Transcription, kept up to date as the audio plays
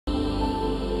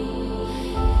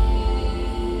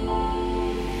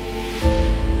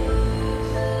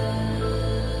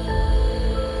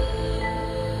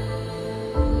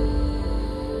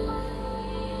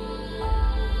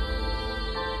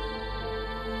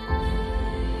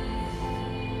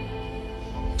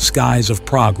skies of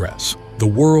progress, the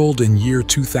world in year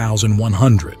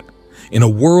 2100. In a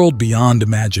world beyond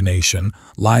imagination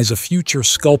lies a future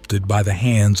sculpted by the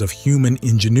hands of human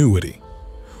ingenuity.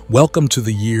 Welcome to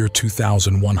the year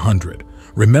 2100.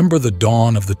 Remember the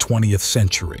dawn of the 20th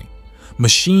century.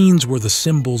 Machines were the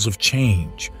symbols of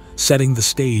change, setting the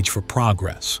stage for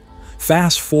progress.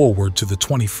 Fast forward to the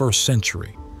 21st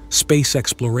century. Space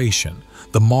exploration,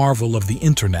 the marvel of the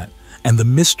internet, and the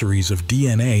mysteries of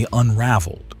DNA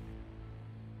unraveled.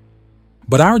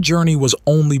 But our journey was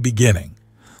only beginning.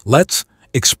 Let's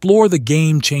explore the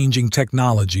game-changing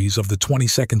technologies of the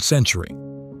 22nd century.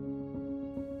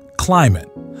 Climate,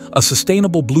 a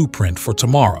sustainable blueprint for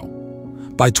tomorrow.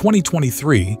 By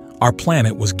 2023, our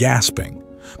planet was gasping,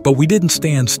 but we didn't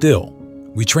stand still.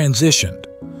 We transitioned.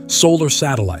 Solar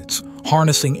satellites,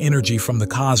 harnessing energy from the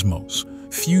cosmos,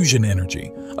 fusion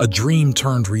energy, a dream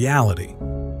turned reality.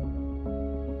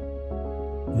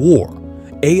 War,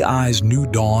 AI's new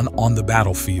dawn on the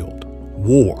battlefield.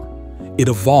 War. It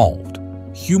evolved.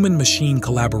 Human-machine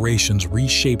collaborations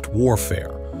reshaped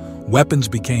warfare. Weapons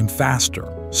became faster,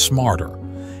 smarter.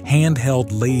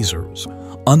 Handheld lasers,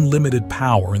 unlimited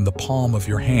power in the palm of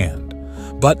your hand.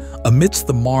 But amidst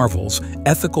the marvels,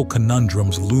 ethical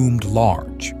conundrums loomed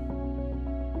large.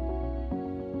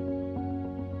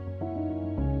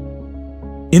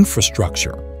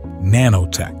 Infrastructure,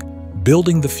 nanotech,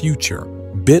 building the future,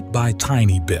 bit by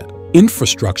tiny bit.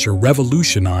 Infrastructure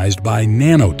revolutionized by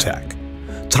nanotech.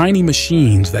 Tiny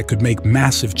machines that could make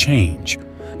massive change.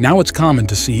 Now it's common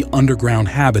to see underground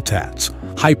habitats,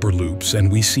 hyperloops,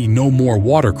 and we see no more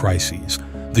water crises.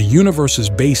 The universe's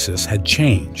basis had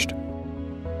changed.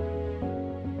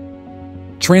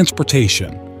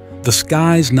 Transportation. The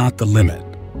sky's not the limit.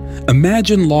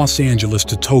 Imagine Los Angeles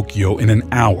to Tokyo in an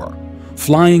hour.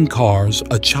 Flying cars,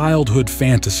 a childhood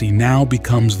fantasy, now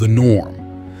becomes the norm.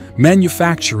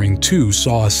 Manufacturing, too,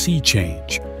 saw a sea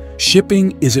change.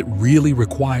 Shipping, is it really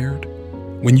required?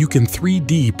 When you can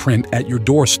 3D print at your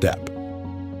doorstep.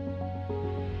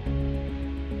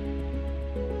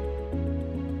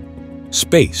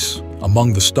 Space,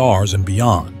 among the stars and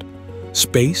beyond.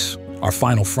 Space, our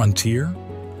final frontier?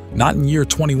 Not in year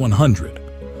 2100.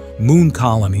 Moon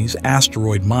colonies,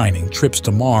 asteroid mining, trips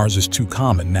to Mars is too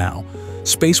common now.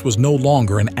 Space was no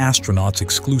longer an astronaut's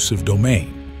exclusive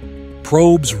domain.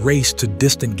 Probes raced to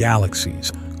distant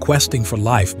galaxies, questing for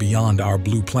life beyond our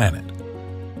blue planet.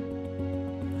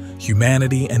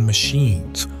 Humanity and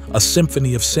machines, a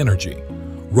symphony of synergy.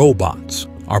 Robots,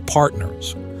 our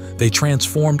partners. They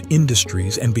transformed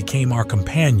industries and became our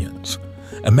companions.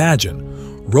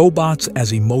 Imagine, robots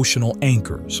as emotional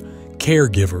anchors,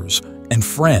 caregivers, and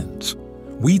friends.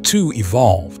 We too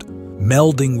evolved,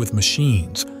 melding with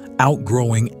machines,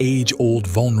 outgrowing age-old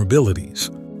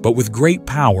vulnerabilities. But with great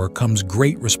power comes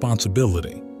great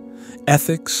responsibility.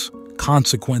 Ethics,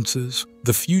 consequences,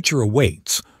 the future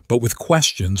awaits, but with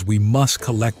questions we must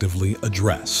collectively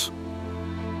address.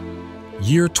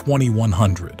 Year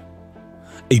 2100.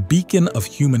 A beacon of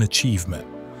human achievement,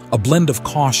 a blend of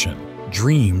caution,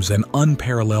 dreams, and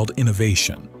unparalleled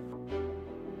innovation.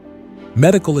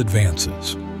 Medical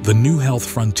advances, the new health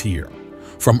frontier.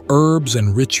 From herbs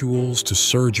and rituals to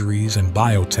surgeries and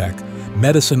biotech,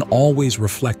 medicine always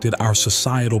reflected our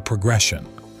societal progression.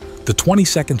 The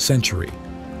 22nd century,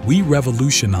 we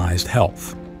revolutionized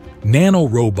health.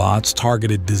 Nanorobots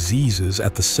targeted diseases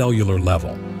at the cellular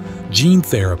level. Gene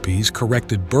therapies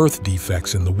corrected birth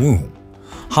defects in the womb.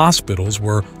 Hospitals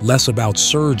were less about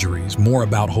surgeries, more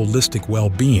about holistic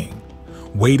well-being.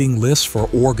 Waiting lists for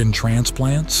organ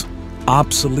transplants?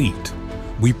 Obsolete.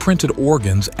 We printed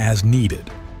organs as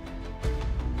needed.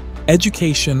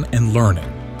 Education and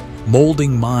learning,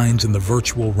 molding minds in the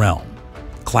virtual realm.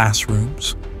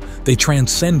 Classrooms, they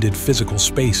transcended physical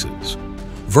spaces.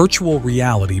 Virtual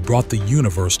reality brought the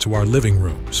universe to our living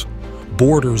rooms.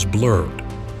 Borders blurred.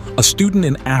 A student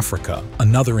in Africa,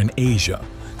 another in Asia,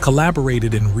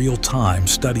 collaborated in real time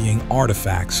studying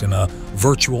artifacts in a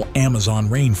virtual Amazon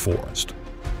rainforest.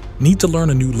 Need to learn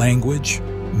a new language?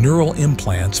 Neural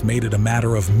implants made it a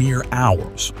matter of mere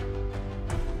hours.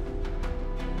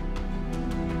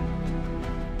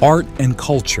 Art and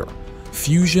culture,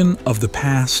 fusion of the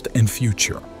past and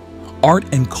future. Art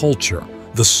and culture,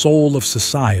 the soul of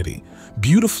society,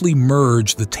 beautifully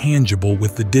merged the tangible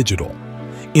with the digital.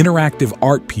 Interactive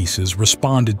art pieces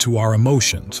responded to our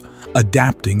emotions,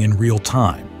 adapting in real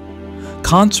time.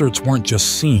 Concerts weren't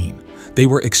just seen, they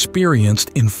were experienced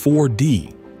in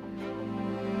 4D.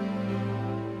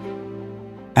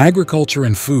 Agriculture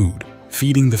and food,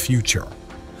 feeding the future.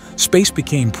 Space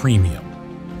became premium,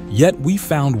 yet we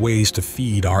found ways to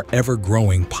feed our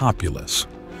ever-growing populace.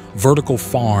 Vertical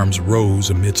farms rose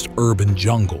amidst urban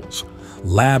jungles.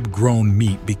 Lab-grown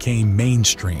meat became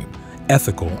mainstream,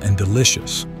 ethical, and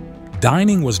delicious.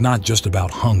 Dining was not just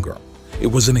about hunger. It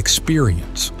was an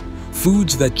experience.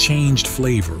 Foods that changed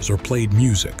flavors or played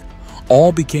music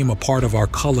all became a part of our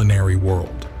culinary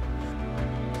world.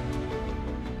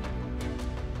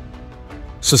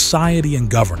 Society and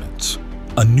governance.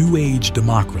 A new age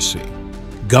democracy.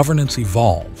 Governance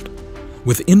evolved.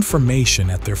 With information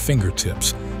at their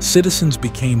fingertips, citizens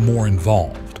became more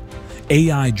involved.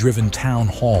 AI-driven town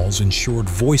halls ensured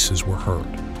voices were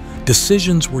heard.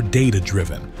 Decisions were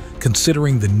data-driven,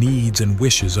 considering the needs and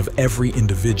wishes of every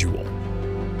individual.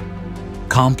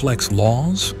 Complex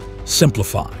laws?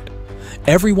 Simplified.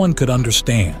 Everyone could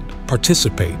understand,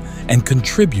 participate, and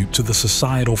contribute to the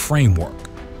societal framework.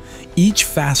 Each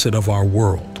facet of our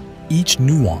world, each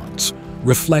nuance,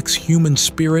 reflects human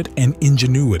spirit and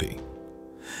ingenuity.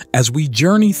 As we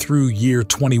journey through year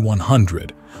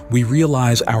 2100, we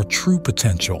realize our true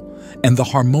potential and the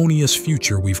harmonious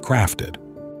future we've crafted.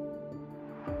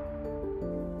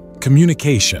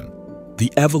 Communication,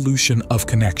 the evolution of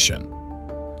connection.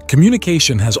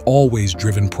 Communication has always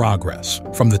driven progress,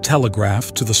 from the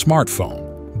telegraph to the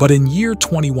smartphone. But in year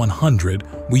 2100,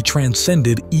 we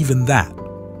transcended even that.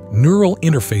 Neural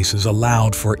interfaces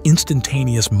allowed for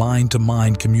instantaneous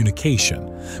mind-to-mind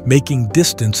communication, making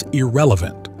distance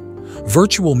irrelevant.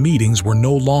 Virtual meetings were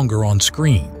no longer on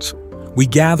screens. We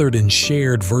gathered in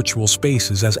shared virtual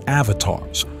spaces as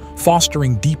avatars,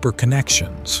 fostering deeper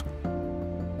connections.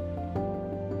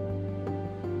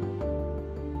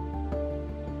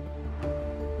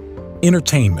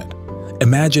 Entertainment.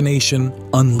 Imagination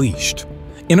unleashed.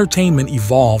 Entertainment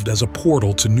evolved as a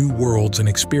portal to new worlds and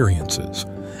experiences.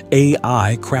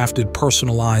 AI crafted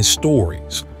personalized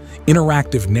stories.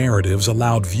 Interactive narratives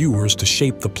allowed viewers to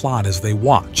shape the plot as they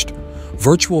watched.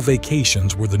 Virtual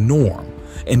vacations were the norm,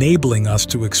 enabling us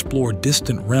to explore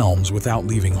distant realms without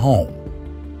leaving home.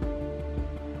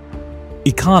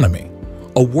 Economy.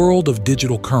 A world of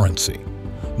digital currency.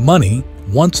 Money,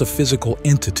 once a physical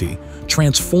entity,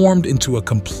 transformed into a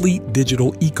complete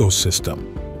digital ecosystem.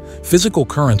 Physical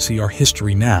currency are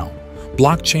history now.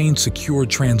 Blockchain secured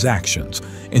transactions,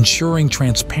 ensuring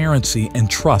transparency and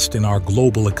trust in our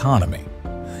global economy.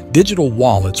 Digital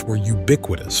wallets were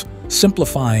ubiquitous,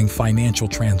 simplifying financial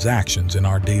transactions in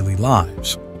our daily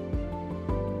lives.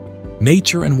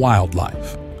 Nature and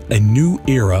wildlife, a new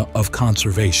era of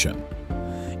conservation.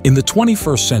 In the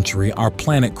 21st century, our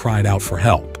planet cried out for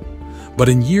help. But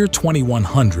in year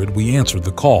 2100, we answered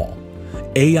the call.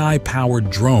 AI-powered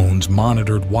drones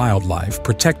monitored wildlife,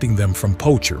 protecting them from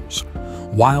poachers.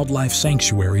 Wildlife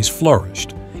sanctuaries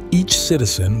flourished. Each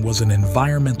citizen was an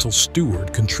environmental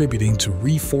steward, contributing to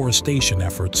reforestation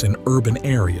efforts in urban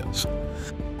areas.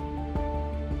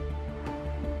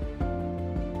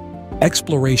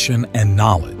 Exploration and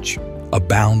knowledge, a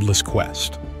boundless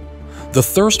quest. The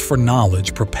thirst for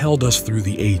knowledge propelled us through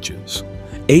the ages.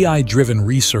 AI-driven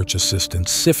research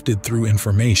assistants sifted through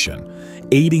information,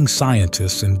 aiding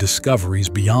scientists in discoveries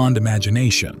beyond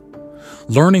imagination.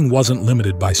 Learning wasn't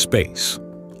limited by space.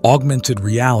 Augmented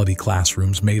reality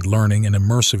classrooms made learning an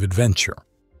immersive adventure.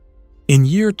 In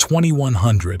year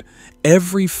 2100,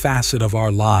 every facet of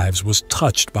our lives was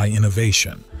touched by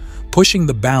innovation, pushing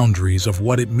the boundaries of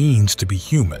what it means to be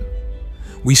human.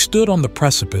 We stood on the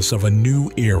precipice of a new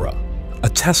era, a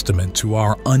testament to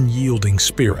our unyielding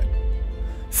spirit.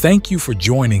 Thank you for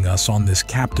joining us on this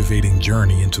captivating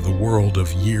journey into the world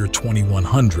of year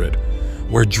 2100,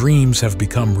 where dreams have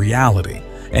become reality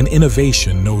and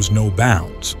innovation knows no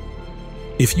bounds.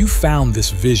 If you found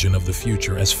this vision of the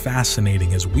future as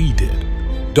fascinating as we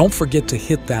did, don't forget to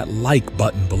hit that like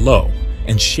button below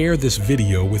and share this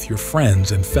video with your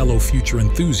friends and fellow future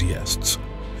enthusiasts.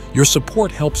 Your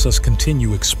support helps us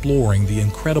continue exploring the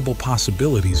incredible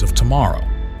possibilities of tomorrow.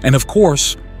 And of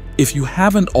course, if you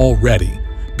haven't already,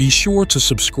 be sure to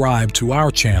subscribe to our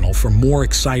channel for more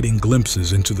exciting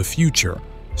glimpses into the future.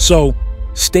 So,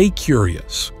 stay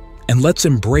curious, and let's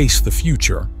embrace the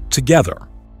future together.